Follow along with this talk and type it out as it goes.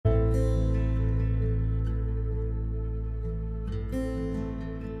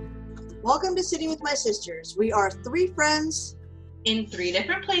Welcome to Sitting with My Sisters. We are three friends in three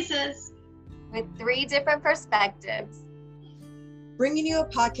different places with three different perspectives, bringing you a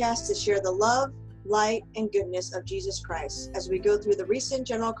podcast to share the love, light, and goodness of Jesus Christ as we go through the recent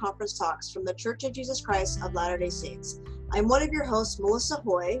General Conference talks from the Church of Jesus Christ of Latter-day Saints. I'm one of your hosts, Melissa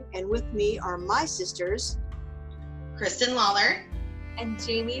Hoy, and with me are my sisters, Kristen Lawler and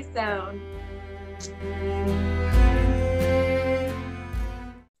Jamie Sohn.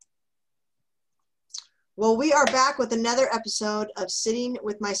 Well, we are back with another episode of Sitting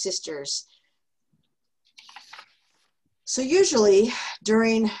with My Sisters. So usually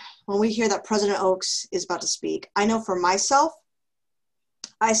when we hear that President Oaks is about to speak, I know for myself,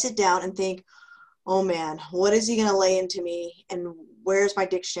 I sit down and think, oh man, what is he going to lay into me? And where's my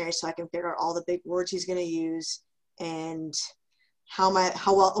dictionary so I can figure out all the big words he's going to use and how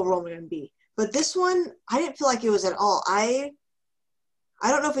well overwhelmed I'm going to be. But this one, I didn't feel like it was at all. I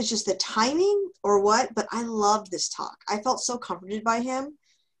don't know if it's just the timing or what, but I loved this talk. I felt so comforted by him,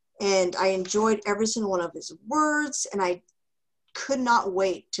 and I enjoyed every single one of his words, and I could not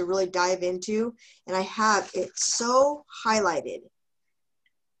wait to really dive into, and I have it so highlighted.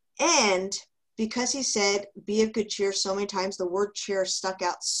 And because he said, be of good cheer so many times, the word cheer stuck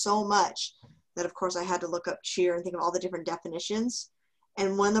out so much that, of course, I had to look up cheer and think of all the different definitions.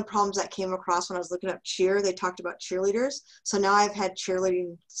 And one of the problems that came across when I was looking up cheer, they talked about cheerleaders. So now I've had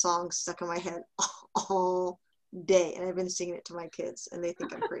cheerleading songs stuck in my head all day. And I've been singing it to my kids, and they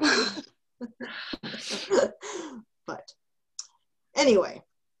think I'm crazy. But anyway,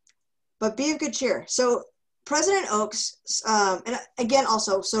 be of good cheer. So President Oaks, and again,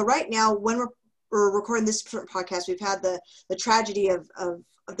 also, so right now when we're recording this podcast, we've had the tragedy of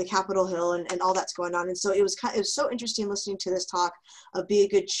the Capitol Hill and all that's going on. And so it was so interesting listening to this talk of be a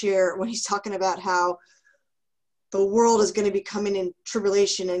good cheer when he's talking about how the world is going to be coming in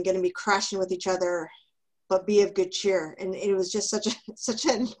tribulation and going to be crashing with each other, but be of good cheer. And it was just such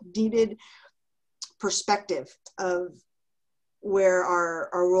a needed perspective of where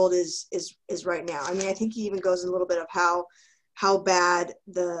our world is right now. I mean, I think he even goes in a little bit of how bad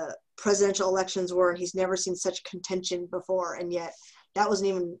the presidential elections were, and he's never seen such contention before, and yet that wasn't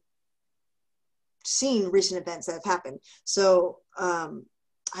even seen recent events that have happened. So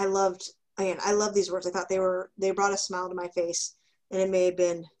I love these words. I thought they brought a smile to my face, and it may have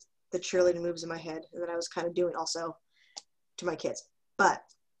been the cheerleading moves in my head that I was kind of doing also to my kids. But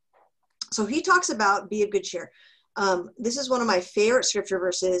so he talks about be of good cheer. This is one of my favorite scripture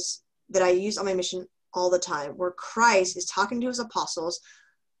verses that I use on my mission all the time, where Christ is talking to his apostles,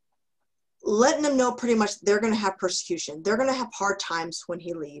 letting them know pretty much they're going to have persecution. They're going to have hard times when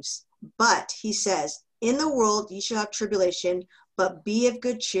he leaves. But he says, in the world ye shall have tribulation, but be of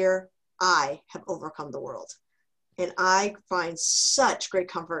good cheer. I have overcome the world. And I find such great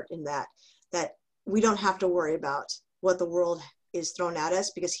comfort in that we don't have to worry about what the world is thrown at us,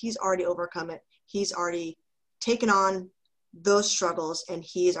 because he's already overcome it. He's already taken on those struggles, and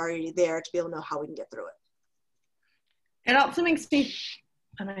he is already there to be able to know how we can get through it. It also makes me,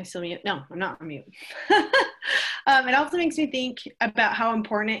 am I still mute? No, I'm not on mute. It also makes me think about how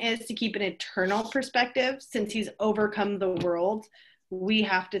important it is to keep an eternal perspective. Since he's overcome the world, we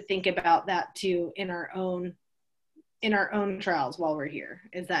have to think about that too in our own trials while we're here,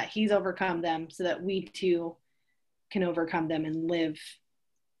 is that he's overcome them so that we too can overcome them and live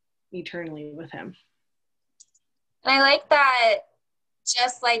eternally with him. And I like that,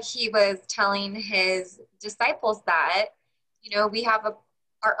 just like he was telling his disciples that, we have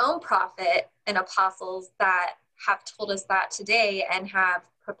our own prophet and apostles that have told us that today and have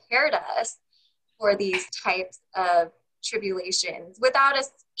prepared us for these types of tribulations without us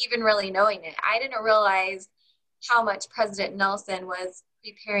even really knowing it. I didn't realize how much President Nelson was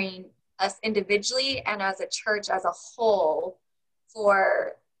preparing us individually and as a church as a whole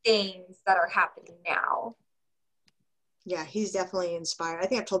for things that are happening now. Yeah, he's definitely inspired. I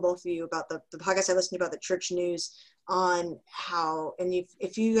think I've told both of you about the podcast I listened to about the church news on how, and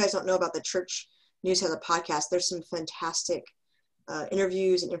if you guys don't know about the church news has a podcast, there's some fantastic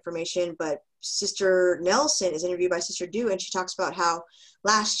interviews and information, but Sister Nelson is interviewed by Sister Dew, and she talks about how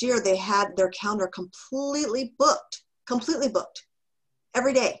last year they had their calendar completely booked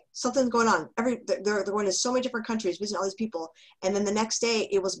every day. Something's going on. They're going to so many different countries, visiting all these people, and then the next day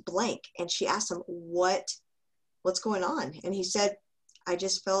it was blank, and she asked him, what's going on? And he said, I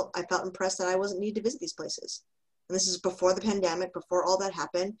felt impressed that I wasn't needed to visit these places. And this is before the pandemic, before all that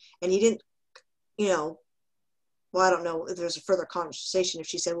happened. And he didn't, I don't know if there's a further conversation if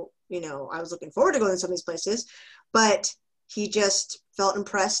she said, I was looking forward to going to some of these places, but he just felt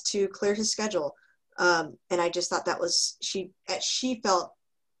impressed to clear his schedule. And I just thought that was, she felt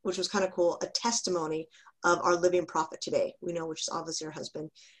which was kind of cool, a testimony of our living prophet today, we know, which is obviously her husband.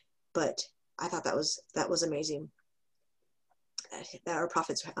 But I thought that was amazing that our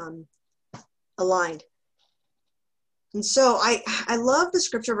prophets aligned. And so I love the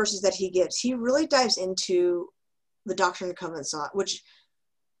scripture verses that he gives. He really dives into the Doctrine and Covenants, which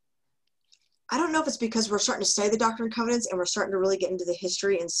I don't know if it's because we're starting to study the Doctrine and Covenants and we're starting to really get into the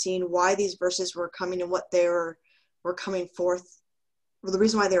history and seeing why these verses were coming and what they were coming forth, or the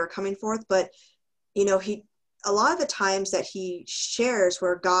reason why they were coming forth. But, you know, a lot of the times that he shares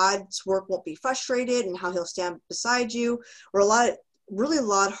where God's work won't be frustrated and how he'll stand beside you, or a lot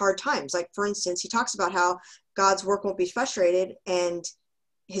of hard times. Like, for instance, he talks about how God's work won't be frustrated and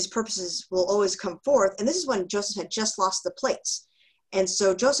his purposes will always come forth. And this is when Joseph had just lost the plates. And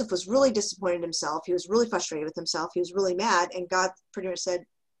so Joseph was really disappointed in himself. He was really frustrated with himself. He was really mad. And God pretty much said,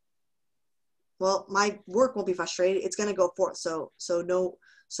 well, my work won't be frustrated. It's going to go forth. So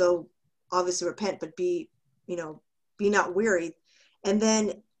obviously repent, but be not weary. And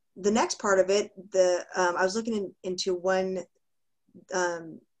then the next part of it, I was looking into one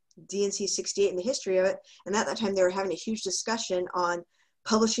D&C 68 in the history of it. And at that time they were having a huge discussion on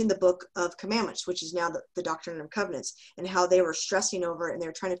publishing the Book of Commandments, which is now the Doctrine and Covenants, and how they were stressing over it, and they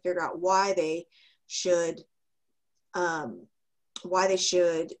were trying to figure out why they should,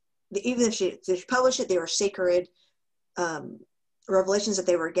 even if they should publish it, they were sacred revelations that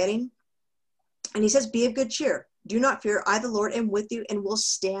they were getting. And he says, be of good cheer. Do not fear. I, the Lord, am with you and will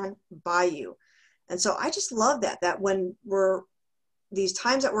stand by you. And so I just love that when we're these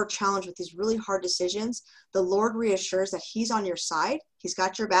times that we're challenged with these really hard decisions, the Lord reassures that he's on your side. He's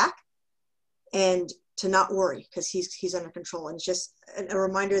got your back, and to not worry because he's under control. And it's just a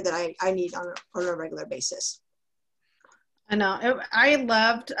reminder that I need on a regular basis. I know.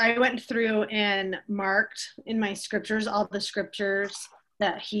 I went through and marked in my scriptures all the scriptures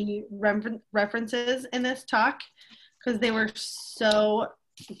that he references in this talk, because they were so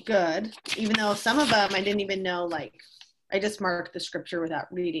good, even though some of them I didn't even know. Like, I just marked the scripture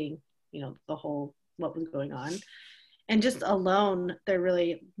without reading, the whole, what was going on. And just alone, they're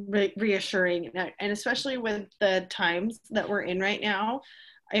really reassuring. And especially with the times that we're in right now,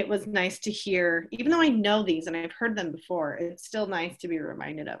 it was nice to hear, even though I know these and I've heard them before, it's still nice to be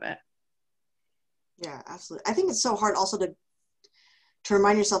reminded of it. Yeah, absolutely. I think it's so hard also to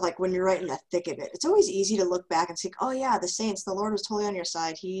remind yourself, like when you're right in the thick of it, it's always easy to look back and think, oh yeah, the saints, the Lord was totally on your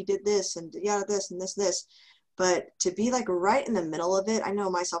side. He did this and this and this. But to be like right in the middle of it, I know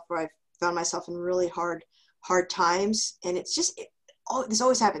myself where I've found myself in really hard times. And it's just, this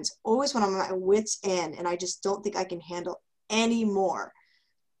always happens, always when I'm at my wit's end and I just don't think I can handle any more.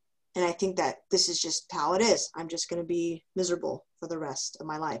 And I think that this is just how it is. I'm just going to be miserable for the rest of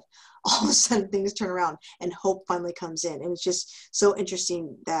my life. All of a sudden things turn around and hope finally comes in. And it's just so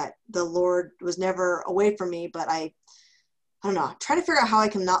interesting that the Lord was never away from me, but I don't know, try to figure out how I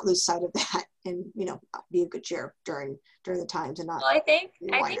can not lose sight of that and, be of good cheer during the times and not. Well, I think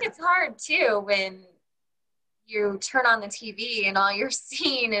it's hard too when you turn on the TV and all you're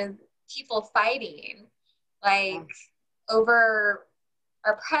seeing is people fighting, like over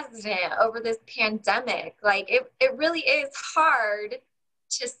our president, over this pandemic. Like it really is hard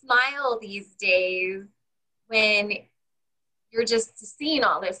to smile these days when you're just seeing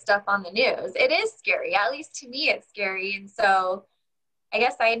all this stuff on the news. It is scary. At least to me, it's scary. And so I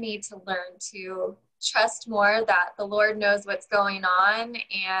guess I need to learn to trust more that the Lord knows what's going on,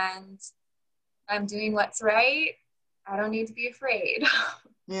 and I'm doing what's right. I don't need to be afraid.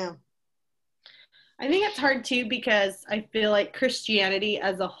 Yeah. I think it's hard too, because I feel like Christianity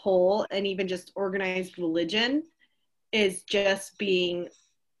as a whole, and even just organized religion, is just being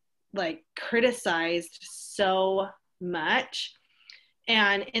like criticized so much.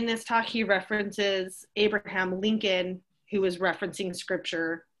 And in this talk, he references Abraham Lincoln, who was referencing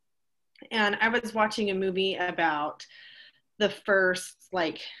scripture. And I was watching a movie about the first,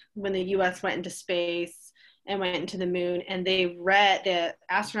 like when the US went into space and went into the moon, and the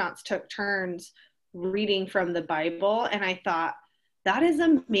astronauts took turns reading from the Bible. And I thought, that is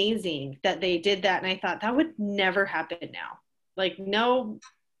amazing that they did that. And I thought that would never happen now. Like, no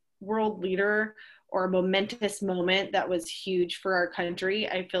world leader or momentous moment that was huge for our country,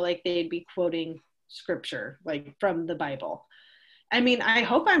 I feel like they'd be quoting scripture, like from the Bible. I mean, I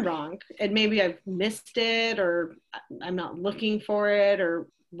hope I'm wrong, and maybe I've missed it, or I'm not looking for it, or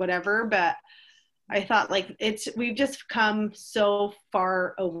whatever, but I thought, like, we've just come so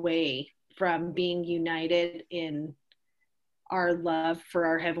far away from being united in our love for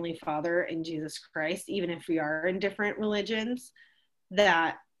our Heavenly Father and Jesus Christ, even if we are in different religions,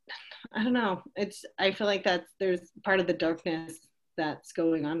 that I don't know. I feel like there's part of the darkness that's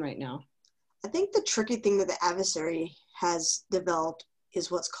going on right now. I think the tricky thing that the adversary has developed is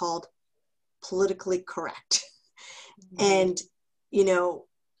what's called politically correct. Mm-hmm. And, you know,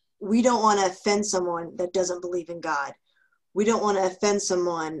 we don't want to offend someone that doesn't believe in God. We don't want to offend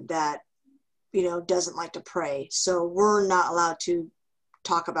someone that, you know, doesn't like to pray. So we're not allowed to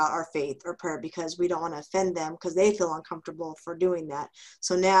talk about our faith or prayer because we don't want to offend them because they feel uncomfortable for doing that.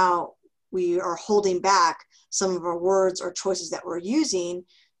 So now we are holding back some of our words or choices that we're using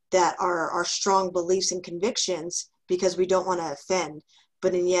that are our strong beliefs and convictions because we don't want to offend.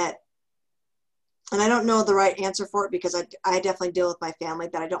 But and yet, and I don't know the right answer for it because I definitely deal with my family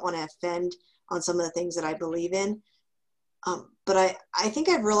that I don't want to offend on some of the things that I believe in. But I think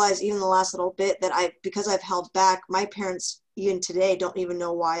I've realized even the last little bit that because I've held back, my parents even today don't even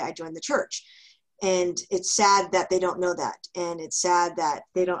know why I joined the church. And it's sad that they don't know that. And it's sad that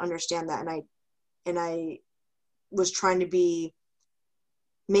they don't understand that. And I was trying to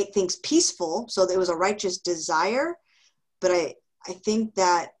make things peaceful. So there was a righteous desire, but I think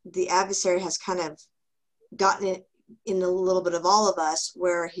that the adversary has kind of gotten it in a little bit of all of us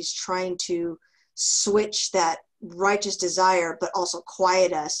where he's trying to switch that righteous desire, but also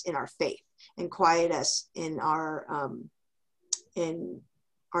quiet us in our faith and quiet us in our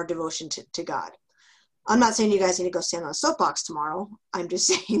devotion to God. I'm not saying you guys need to go stand on a soapbox tomorrow. I'm just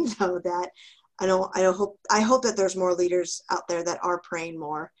saying though that I hope that there's more leaders out there that are praying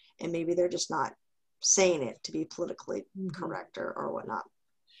more and maybe they're just not saying it to be politically correct or whatnot.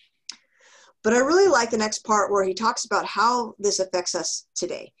 But I really like the next part where he talks about how this affects us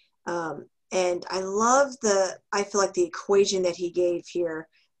today. And I love I feel like the equation that he gave here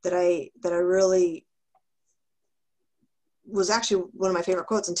that I really was actually one of my favorite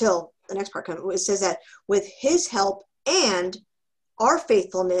quotes until the next part comes. It says that with his help and our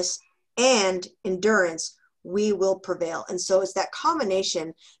faithfulness and endurance, we will prevail. And so it's that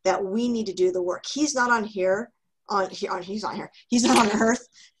combination that we need to do the work. He's not on here. He's not here. He's not on earth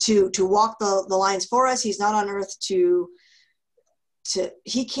to walk the lines for us. He's not on earth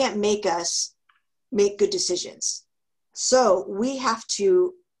he can't make us make good decisions. So we have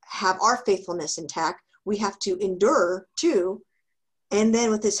to have our faithfulness intact. We have to endure too. And then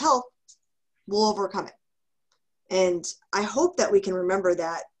with his help, we'll overcome it. And I hope that we can remember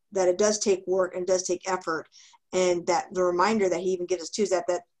that it does take work and does take effort. And that the reminder that he even gives us too is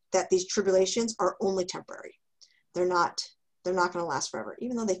that these tribulations are only temporary. They're not going to last forever,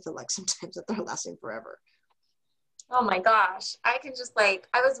 even though they feel like sometimes that they're lasting forever. Oh my gosh. I can just I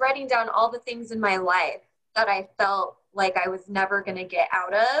was writing down all the things in my life that I felt like I was never going to get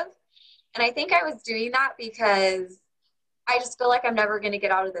out of. And I think I was doing that because I just feel like I'm never going to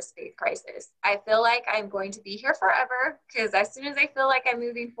get out of this faith crisis. I feel like I'm going to be here forever because as soon as I feel like I'm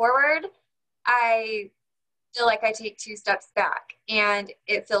moving forward, I feel like I take 2 steps back and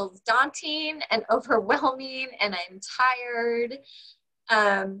it feels daunting and overwhelming and I'm tired.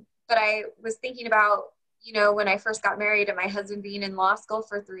 But I was thinking about, you know, when I first got married and my husband being in law school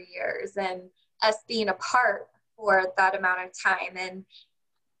for 3 years and us being apart for that amount of time and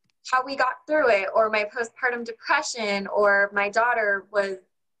how we got through it, or my postpartum depression, or my daughter was,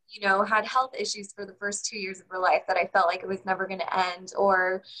 you know, had health issues for the first 2 years of her life that I felt like it was never going to end,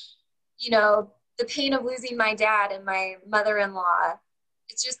 or, you know, the pain of losing my dad and my mother-in-law.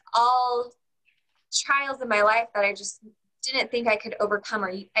 It's just all trials in my life that I just didn't think I could overcome,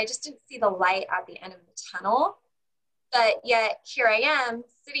 or I just didn't see the light at the end of the tunnel. But yet here I am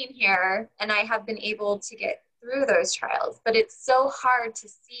sitting here and I have been able to get through those trials. But it's so hard to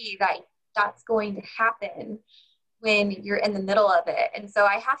see that that's going to happen when you're in the middle of it. And so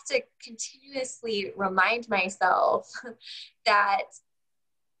I have to continuously remind myself that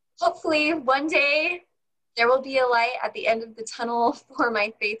hopefully one day there will be a light at the end of the tunnel for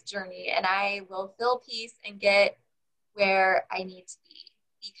my faith journey and I will feel peace and get where I need to be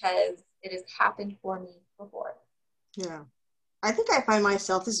because it has happened for me before. Yeah. I think I find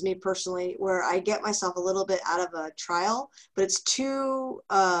myself, this is me personally, where I get myself a little bit out of a trial, but it's too,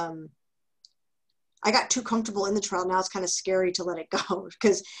 I got too comfortable in the trial. Now it's kind of scary to let it go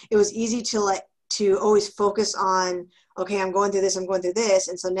because it was easy to always focus on, okay, I'm going through this.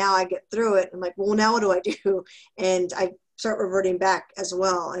 And so now I get through it. I'm like, well, now what do I do? And I start reverting back as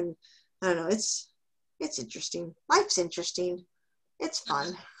well. And I don't know, it's interesting. Life's interesting. It's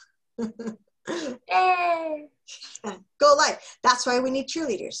fun. Yay! Go life. That's why we need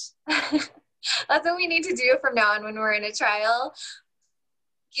cheerleaders. That's what we need to do from now on when we're in a trial.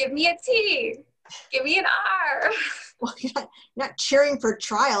 Give me a T. Give me an R. Well, you're not cheering for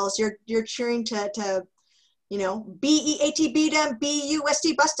trials. You're cheering to you know, BEAT beat them,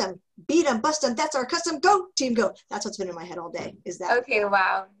 BUSD bust them. beat them, bust them. That's our custom. Go, team, go. That's what's been in my head all day. Is that? Okay,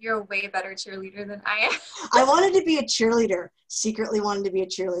 wow. You're a way better cheerleader than I am. I wanted to be a cheerleader, secretly wanted to be a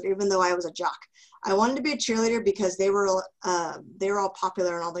cheerleader, even though I was a jock. I wanted to be a cheerleader because they were all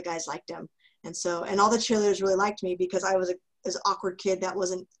popular and all the guys liked them. And so, and all the cheerleaders really liked me because I was an awkward kid that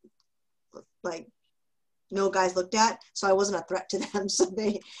wasn't like, no guys looked at. So I wasn't a threat to them. So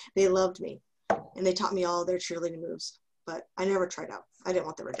they loved me and they taught me all their cheerleading moves, but I never tried out. I didn't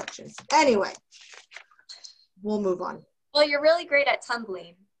want the rejection. Anyway, we'll move on. Well, you're really great at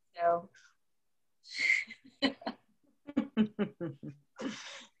tumbling, so.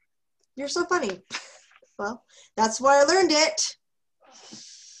 You're so funny. Well, that's why I learned it.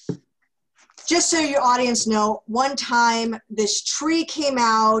 Just so your audience know, one time this tree came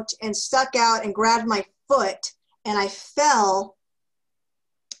out and stuck out and grabbed my foot and I fell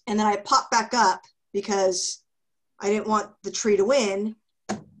and then I popped back up because I didn't want the tree to win,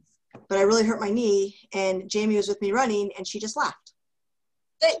 but I really hurt my knee and Jamie was with me running and she just laughed.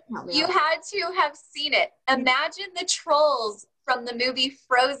 But you had to have seen it. Imagine the trolls from the movie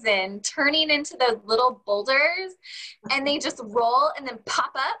Frozen turning into those little boulders and they just roll and then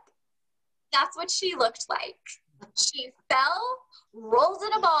pop up. That's what she looked like. She fell, rolled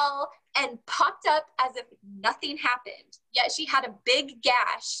in a ball, and popped up as if nothing happened. Yet she had a big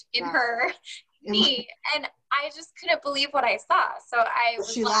gash in her knee, and I just couldn't believe what I saw. So I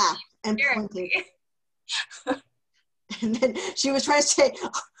was she laughed and pointed. And then she was trying to say,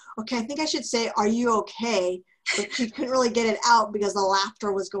 okay, I think I should say, are you okay? But she couldn't really get it out because the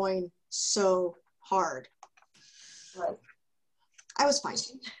laughter was going so hard. I was fine.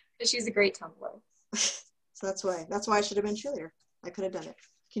 But she's a great tumbler. So that's why I should have been cheerleader. I could have done it.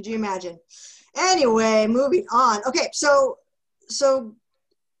 Could you imagine? Anyway, moving on. Okay, so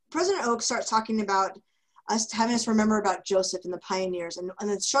President Oak starts talking about having us remember about Joseph and the pioneers and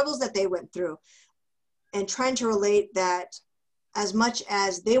the struggles that they went through and trying to relate that as much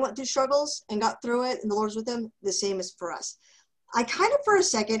as they went through struggles and got through it and the Lord's with them, the same is for us. I kind of, for a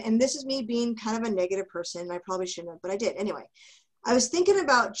second, and this is me being kind of a negative person, I probably shouldn't have, but I did. Anyway, I was thinking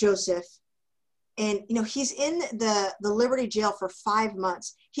about Joseph and, you know, he's in the Liberty jail for 5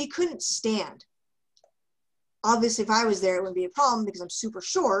 months. He couldn't stand. Obviously, if I was there, it wouldn't be a problem because I'm super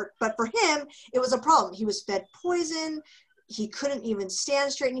short, but for him, it was a problem. He was fed poison. He couldn't even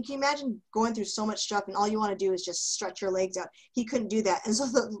stand straight. And can you imagine going through so much stuff and all you want to do is just stretch your legs out? He couldn't do that. And so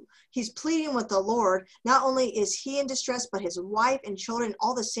he's pleading with the Lord. Not only is he in distress, but his wife and children,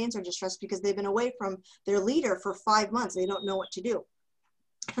 all the saints are distressed because they've been away from their leader for 5 months. They don't know what to do.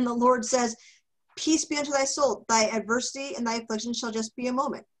 And the Lord says, peace be unto thy soul. Thy adversity and thy affliction shall just be a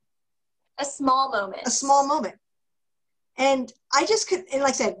moment. A small moment. A small moment. And I just could, and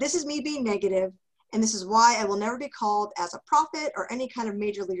like I said, this is me being negative. And this is why I will never be called as a prophet or any kind of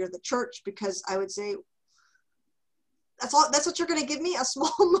major leader of the church, because I would say, that's what you're going to give me, a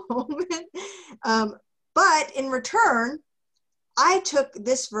small moment. But in return, I took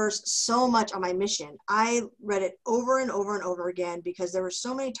this verse so much on my mission. I read it over and over and over again because there were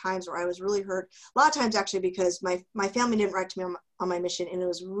so many times where I was really hurt. A lot of times actually because my family didn't write to me on my mission, and it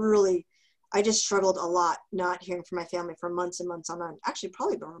was really, I just struggled a lot not hearing from my family for months and months on end. Actually,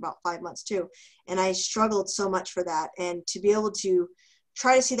 probably for about 5 months too. And I struggled so much for that. And to be able to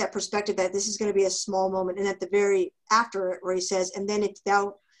try to see that perspective that this is going to be a small moment. And at the very after it, where he says, and then if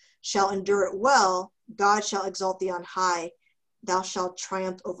thou shalt endure it well, God shall exalt thee on high. Thou shalt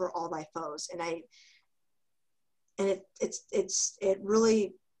triumph over all thy foes. And it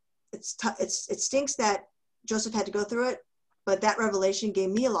stinks that Joseph had to go through it. But that revelation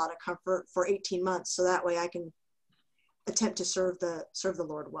gave me a lot of comfort for 18 months. So that way I can attempt to serve the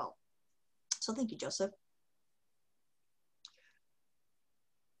Lord well. So thank you, Joseph.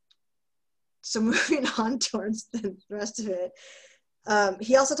 So moving on towards the rest of it.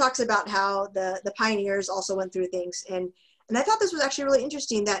 He also talks about how the pioneers also went through things. And I thought this was actually really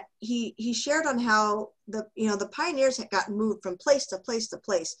interesting that he shared on how the pioneers had gotten moved from place to place to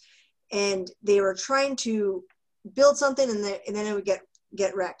place. And they were trying to build something and then it would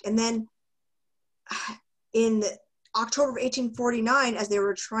get wrecked. And then in October of 1849, as they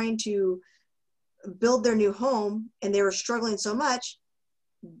were trying to build their new home and they were struggling so much,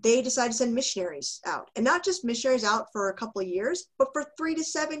 they decided to send missionaries out. And not just missionaries out for a couple of years, but for 3 to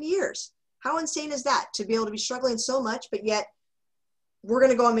 7 years. How insane is that, to be able to be struggling so much, but yet we're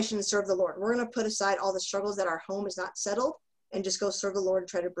going to go on mission and serve the Lord. We're going to put aside all the struggles that our home is not settled and just go serve the Lord and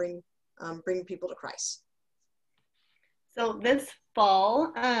try to bring people to Christ. So this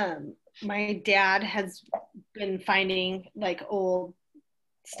fall, my dad has been finding like old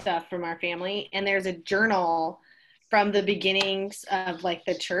stuff from our family, and there's a journal from the beginnings of like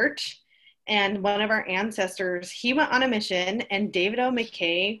the church, And one of our ancestors, he went on a mission, and David O.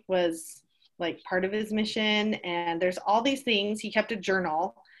 McKay was like part of his mission. And there's all these things. He kept a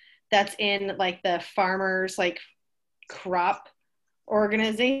journal that's in like the farmers like crop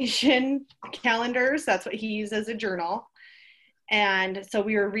organization calendars. That's what he used as a journal. And so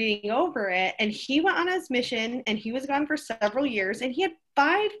we were reading over it, and he went on his mission, and he was gone for several years, and he had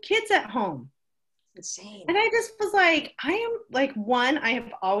 5 kids at home. Insane. And I just was like, I am like, one, I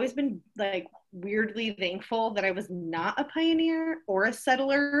have always been like weirdly thankful that I was not a pioneer or a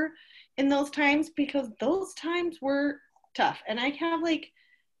settler in those times, because those times were tough. And I have like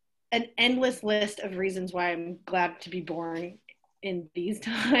an endless list of reasons why I'm glad to be born in these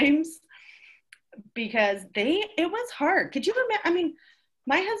times, because it was hard. Could you imagine? I mean,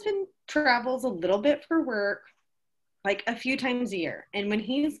 my husband travels a little bit for work, like a few times a year. And when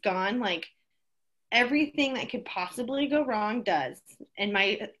he's gone, like everything that could possibly go wrong does. And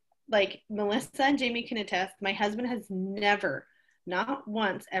like Melissa and Jamie can attest, my husband has never, not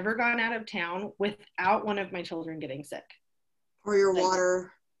once, ever gone out of town without one of my children getting sick. Or your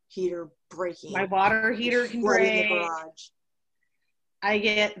water heater breaking. My water heater can break. In the garage. I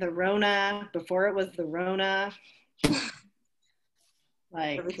get the Rona before it was the Rona.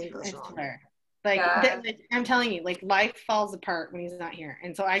 Like, everything goes wrong. Like, I'm telling you, like, life falls apart when he's not here.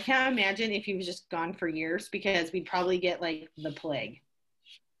 And so I can't imagine if he was just gone for years, because we'd probably get like the plague.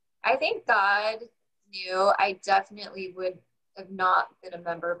 I think God knew I definitely would have not been a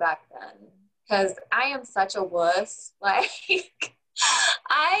member back then, because I am such a wuss. Like,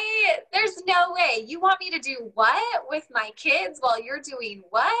 there's no way. You want me to do what with my kids while you're doing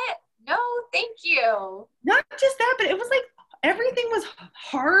what? No, thank you. Not just that, but it was like everything was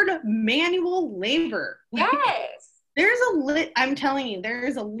hard manual labor. Yes. I'm telling you,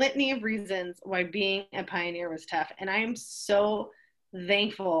 there's a litany of reasons why being a pioneer was tough. And I am so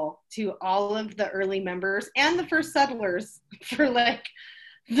thankful to all of the early members and the first settlers for like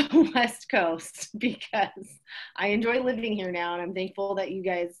the West Coast, because I enjoy living here now, and I'm thankful that you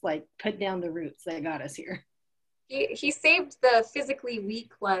guys like put down the roots that got us here. He saved the physically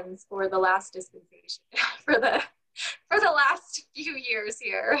weak ones for the last dispensation, for the last few years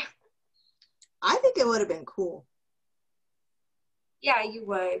here. I think it would have been cool. Yeah, you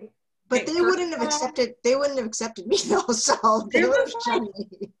would. But they wouldn't have accepted me though, so they would have shunned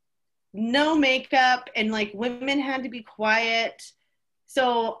me. No makeup, and like women had to be quiet.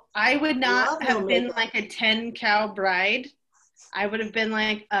 So I would not have been like a 10-cow bride. I would have been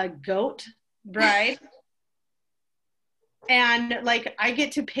like a goat bride. And like, I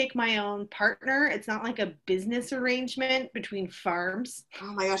get to pick my own partner. It's not like a business arrangement between farms.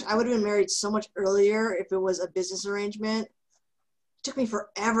 Oh my gosh, I would have been married so much earlier if it was a business arrangement. It took me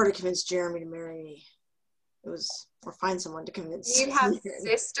forever to convince Jeremy to marry me. Or find someone to convince. You'd have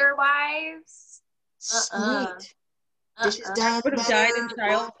sister wives. Sweet. I would have died in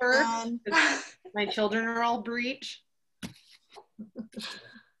childbirth. My children are all breech.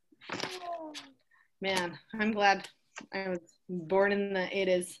 Man, I'm glad I was born in the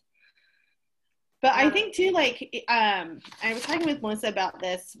 80s. But I think too, like, I was talking with Melissa about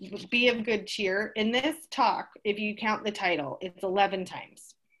this, be of good cheer. In this talk, if you count the title, it's 11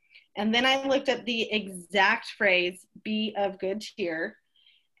 times. And then I looked up the exact phrase, be of good cheer.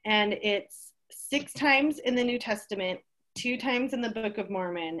 And it's 6 times in the New Testament, 2 times in the Book of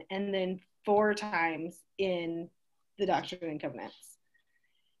Mormon, and then 4 times in the Doctrine and Covenants.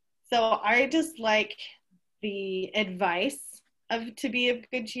 So I just like the advice to be of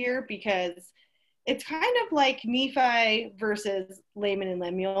good cheer, because it's kind of like Nephi versus Laman and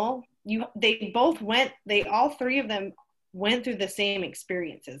Lemuel. All 3 of them went through the same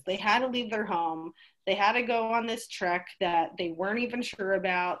experiences. They had to leave their home. They had to go on this trek that they weren't even sure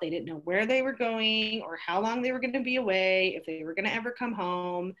about. They didn't know where they were going or how long they were going to be away, if they were going to ever come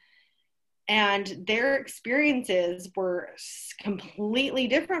home. And their experiences were completely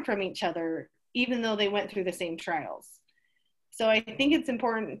different from each other, even though they went through the same trials. So I think it's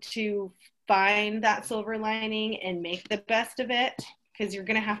important to find that silver lining and make the best of it, because you're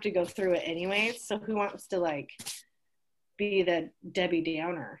going to have to go through it anyways. So who wants to like be the Debbie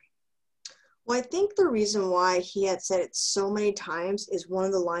Downer? Well, I think the reason why he had said it so many times is one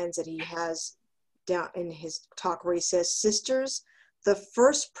of the lines that he has down in his talk where he says, "Sisters, the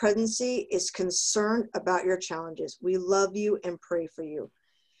first presidency is concerned about your challenges. We love you and pray for you."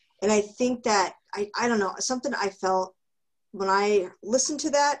 And I think that, I don't know, something I felt when I listened to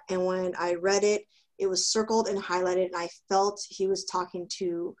that and when I read it, it was circled and highlighted, and I felt he was talking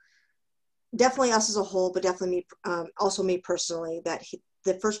to definitely us as a whole, but definitely me, also me personally, that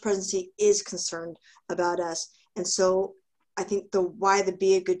the first presidency is concerned about us. And so I think why the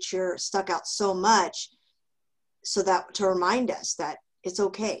Be a Good Cheer stuck out so much, so that to remind us that it's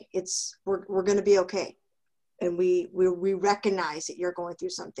okay. We're going to be okay. And we recognize that you're going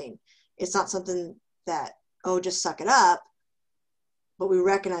through something. It's not something that, oh, just suck it up, but we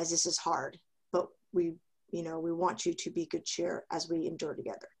recognize this is hard, but we want you to be good cheer as we endure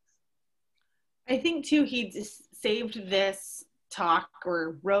together. I think too, he just saved this talk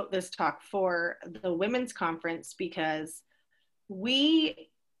or wrote this talk for the women's conference because we,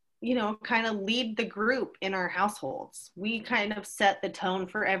 kind of lead the group in our households. We kind of set the tone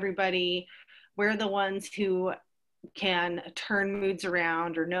for everybody. We're the ones who can turn moods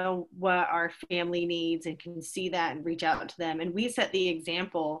around or know what our family needs and can see that and reach out to them. And we set the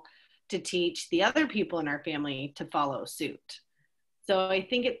example to teach the other people in our family to follow suit. So I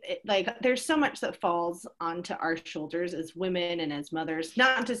think there's so much that falls onto our shoulders as women and as mothers,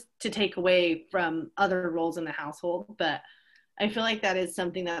 not just to take away from other roles in the household, but I feel like that is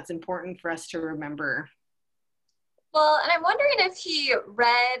something that's important for us to remember. Well, and I'm wondering if he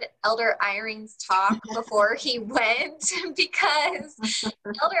read Elder Eyring's talk before he went, because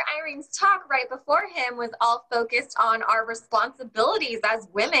Elder Eyring's talk right before him was all focused on our responsibilities as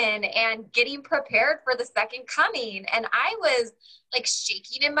women and getting prepared for the second coming. And I was like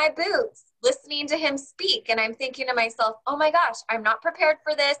shaking in my boots listening to him speak. And I'm thinking to myself, oh my gosh, I'm not prepared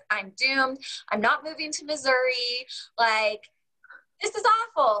for this. I'm doomed. I'm not moving to Missouri. Like, this is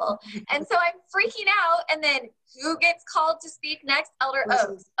awful. And so I'm freaking out. And then who gets called to speak next? Elder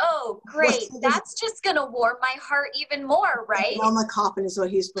Oaks. Oh, great. That's just going to warm my heart even more, right? Mama Coffin is what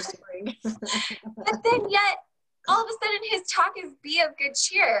he's supposed to bring. But then yet, all of a sudden, his talk is Be of Good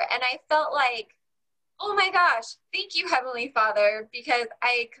Cheer. And I felt like, oh my gosh, thank you, Heavenly Father, because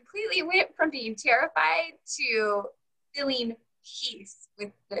I completely went from being terrified to feeling peace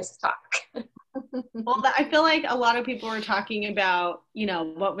with this talk. Well, I feel like a lot of people were talking about,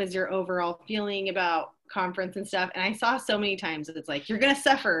 what was your overall feeling about conference and stuff. And I saw so many times that it's like, you're going to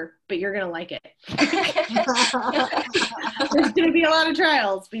suffer, but you're going to like it. There's going to be a lot of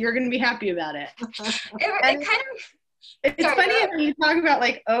trials, but you're going to be happy about it. It's funny when you talk about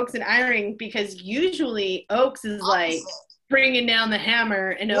like Oaks and Eyring, because usually Oaks is like bringing down the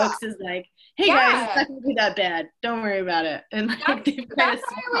hammer and Oaks is like, hey guys, it's not going to be that bad. Don't worry about it. And like, that's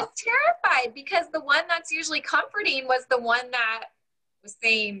why I was terrified, because the one that's usually comforting was the one that was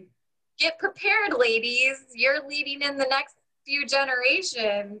saying, get prepared, ladies. You're leading in the next few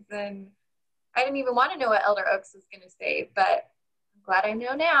generations. And I didn't even want to know what Elder Oaks was going to say, but I'm glad I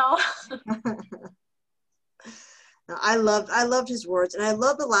know now. I loved his words, and I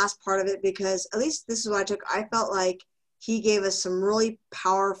love the last part of it, because at least this is what I took. I felt like he gave us some really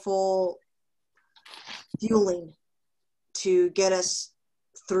powerful fueling to get us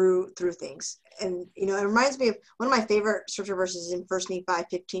through things. And it reminds me of one of my favorite scripture verses in 1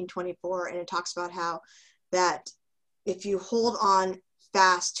 Nephi 15:24, and it talks about how that if you hold on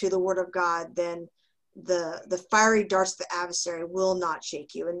fast to the word of God, then the fiery darts of the adversary will not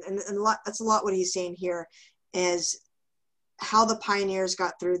shake you. And that's a lot what he's saying here, is how the pioneers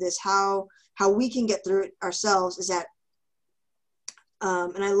got through this, how we can get through it ourselves, is that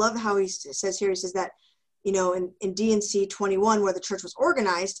and I love how he says here, he says that, in D&C 21, where the church was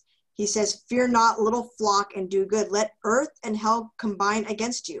organized, he says, fear not, little flock, and do good. Let earth and hell combine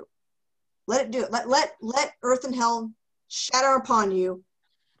against you. Let it do it. Let earth and hell shatter upon you.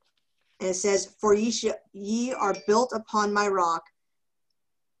 And it says, for ye are built upon my rock,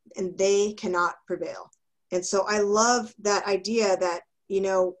 and they cannot prevail. And so I love that idea that,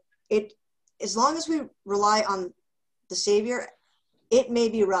 as long as we rely on the Savior, it may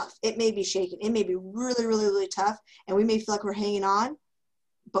be rough, it may be shaken, it may be really, really, really tough, and we may feel like we're hanging on,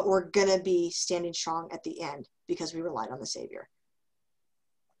 but we're going to be standing strong at the end because we relied on the Savior.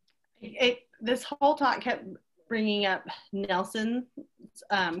 This whole talk kept bringing up Nelson's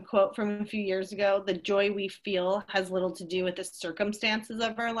quote from a few years ago: the joy we feel has little to do with the circumstances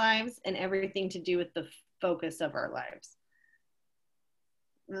of our lives and everything to do with the focus of our lives.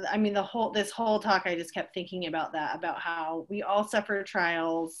 I mean, this whole talk, I just kept thinking about that, about how we all suffer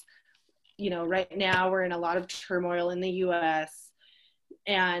trials. Right now we're in a lot of turmoil in the U.S.,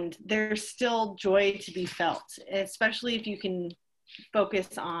 and there's still joy to be felt, especially if you can focus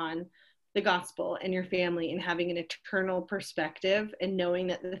on the gospel and your family and having an eternal perspective and knowing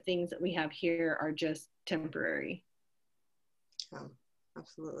that the things that we have here are just temporary. Oh,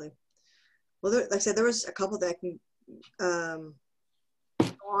 absolutely. Well, like I said, there was a couple that I can go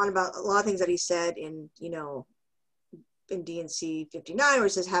on about, a lot of things that he said in D&C 59, where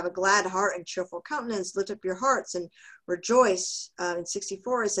it says, have a glad heart and cheerful countenance, lift up your hearts and rejoice. In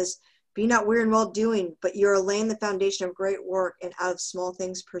 64, it says, Be not weary in well doing, but you are laying the foundation of great work, and out of small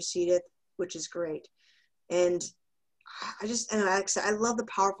things proceedeth, which is great. And I love the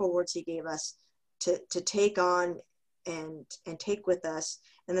powerful words he gave us to take on and take with us.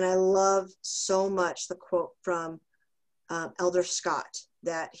 And then I love so much the quote from Elder Scott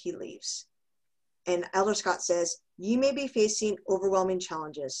that he leaves. And Elder Scott says, "You may be facing overwhelming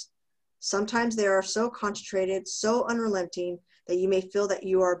challenges. Sometimes they are so concentrated, so unrelenting, that you may feel that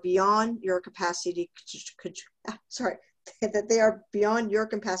you are beyond your capacity that they are beyond your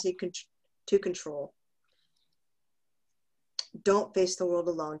capacity to control. Don't face the world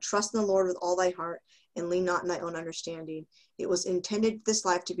alone. Trust in the Lord with all thy heart, and lean not in thy own understanding. It was intended this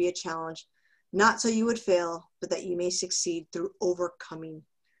life to be a challenge, not so you would fail, but that you may succeed through overcoming."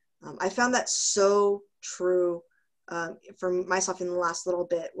 I found that so true for myself in the last little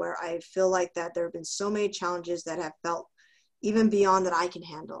bit, where I feel like that there have been so many challenges that have felt even beyond that I can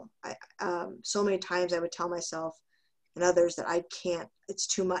handle. So many times I would tell myself and others that I can't, it's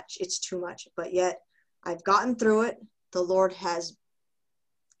too much, but yet I've gotten through it. The Lord has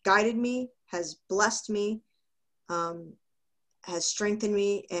guided me, has blessed me, has strengthened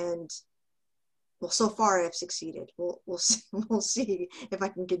me, and well, so far I've succeeded. We'll see if I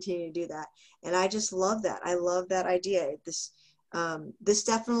can continue to do that. And I just love that. I love that idea. This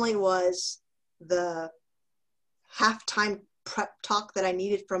definitely was the halftime prep talk that I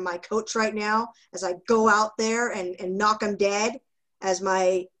needed from my coach right now, as I go out there and knock them dead, as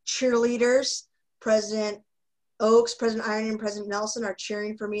my cheerleaders, President Oaks, President Iron, and President Nelson are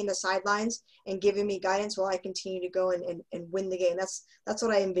cheering for me in the sidelines and giving me guidance while I continue to go and win the game. That's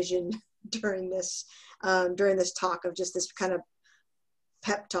what I envisioned during this talk, of just this kind of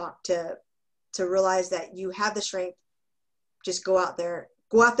pep talk to realize that you have the strength. Just go out there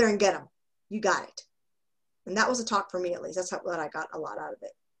and get them. You got it. And that was a talk for me, at least. That's what I got a lot out of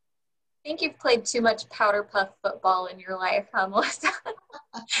it. I think you've played too much powder puff football in your life, huh, Melissa?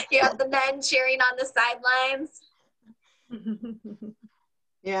 You have the men cheering on the sidelines.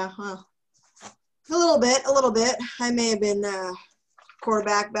 Yeah, well, a little bit. I may have been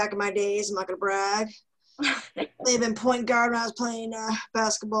quarterback back in my days. I'm not gonna brag. May have been point guard when I was playing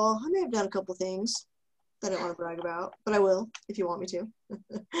basketball. I may have done a couple things that I don't want to brag about, but I will if you want me to.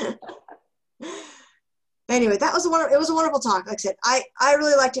 Anyway, it was a wonderful talk. Like I said, I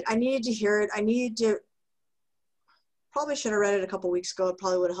really liked it. I needed to hear it. Probably should have read it a couple weeks ago. It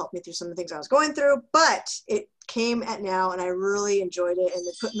probably would have helped me through some of the things I was going through, but it came at now, and I really enjoyed it, and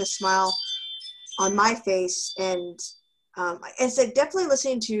it put a smile on my face. And I said, definitely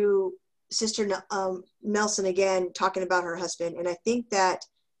listening to Sister Nelson again, talking about her husband. And I think that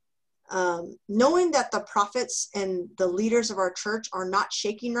knowing that the prophets and the leaders of our church are not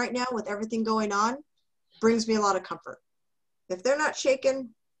shaking right now with everything going on brings me a lot of comfort. If they're not shaking,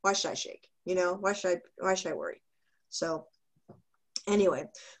 why should I shake? Why should I worry? So anyway,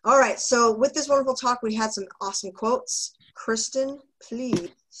 all right. So with this wonderful talk, we had some awesome quotes. Kristen, please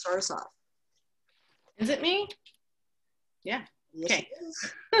start us off. Is it me? Yeah. Yes, okay.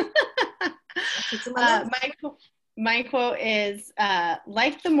 It is. My quote is,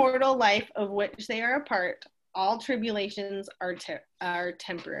 like the mortal life of which they are a part, all tribulations are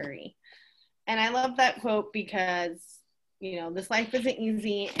temporary. And I love that quote because, this life isn't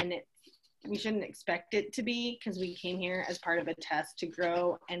easy, and we shouldn't expect it to be, because we came here as part of a test to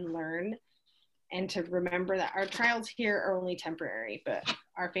grow and learn, and to remember that our trials here are only temporary, but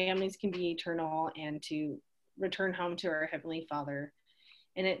our families can be eternal, and to return home to our Heavenly Father.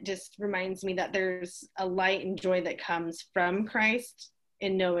 And it just reminds me that there's a light and joy that comes from Christ,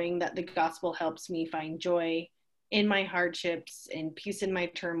 in knowing that the gospel helps me find joy in my hardships and peace in my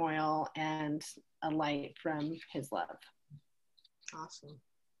turmoil, and a light from his love. Awesome.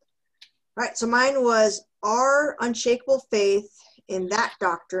 All right, so mine was our unshakable faith in that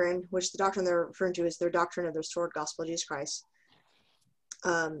doctrine, which the doctrine they're referring to is their doctrine of the restored gospel of Jesus Christ.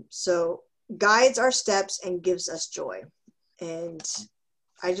 So guides our steps and gives us joy. And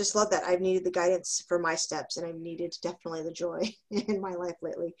I just love that. I've needed the guidance for my steps, and I've needed definitely the joy in my life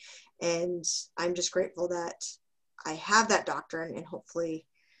lately. And I'm just grateful that I have that doctrine, and hopefully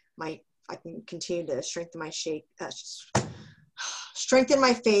I can continue to strengthen my faith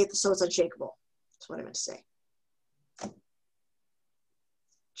so it's unshakable. That's what I meant to say.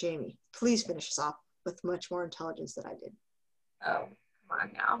 Jamie, please finish us off with much more intelligence than I did. Oh, come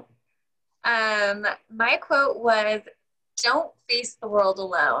on now. My quote was, "Don't face the world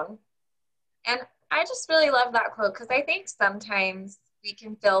alone." And I just really love that quote, because I think sometimes we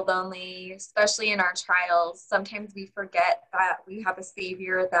can feel lonely, especially in our trials. Sometimes we forget that we have a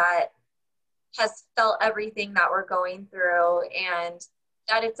Savior that has felt everything that we're going through, and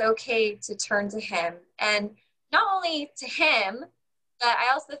that it's okay to turn to him. And not only to him, but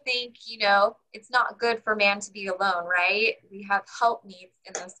I also think, you know, it's not good for man to be alone, right? We have help needs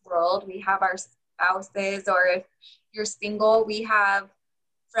in this world. We have our spouses, or if you're single, we have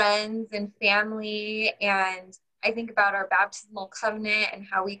friends and family. And I think about our baptismal covenant and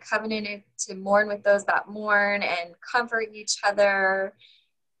how we covenanted to mourn with those that mourn and comfort each other.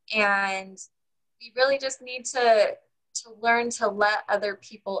 And we really just need to learn to let other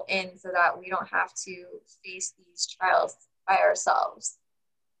people in so that we don't have to face these trials by ourselves.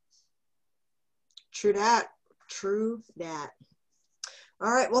 True that. True that.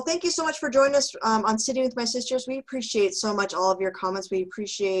 All right. Well, thank you so much for joining us on Sitting with My Sisters. We appreciate so much all of your comments. We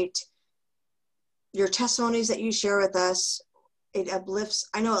appreciate your testimonies that you share with us. I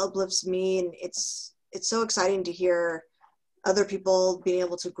know it uplifts me, and it's so exciting to hear other people being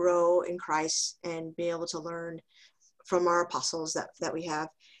able to grow in Christ and being able to learn from our apostles that we have.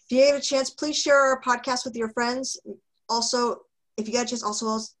 If you get a chance, please share our podcast with your friends. Also, if you get a chance,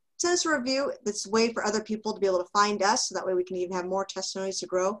 also send us a review. That's a way for other people to be able to find us, so that way we can even have more testimonies to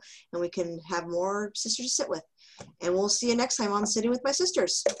grow, and we can have more sisters to sit with. And we'll see you next time on Sitting with My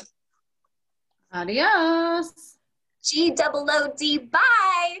Sisters. Adios. GOOD,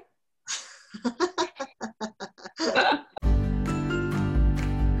 bye.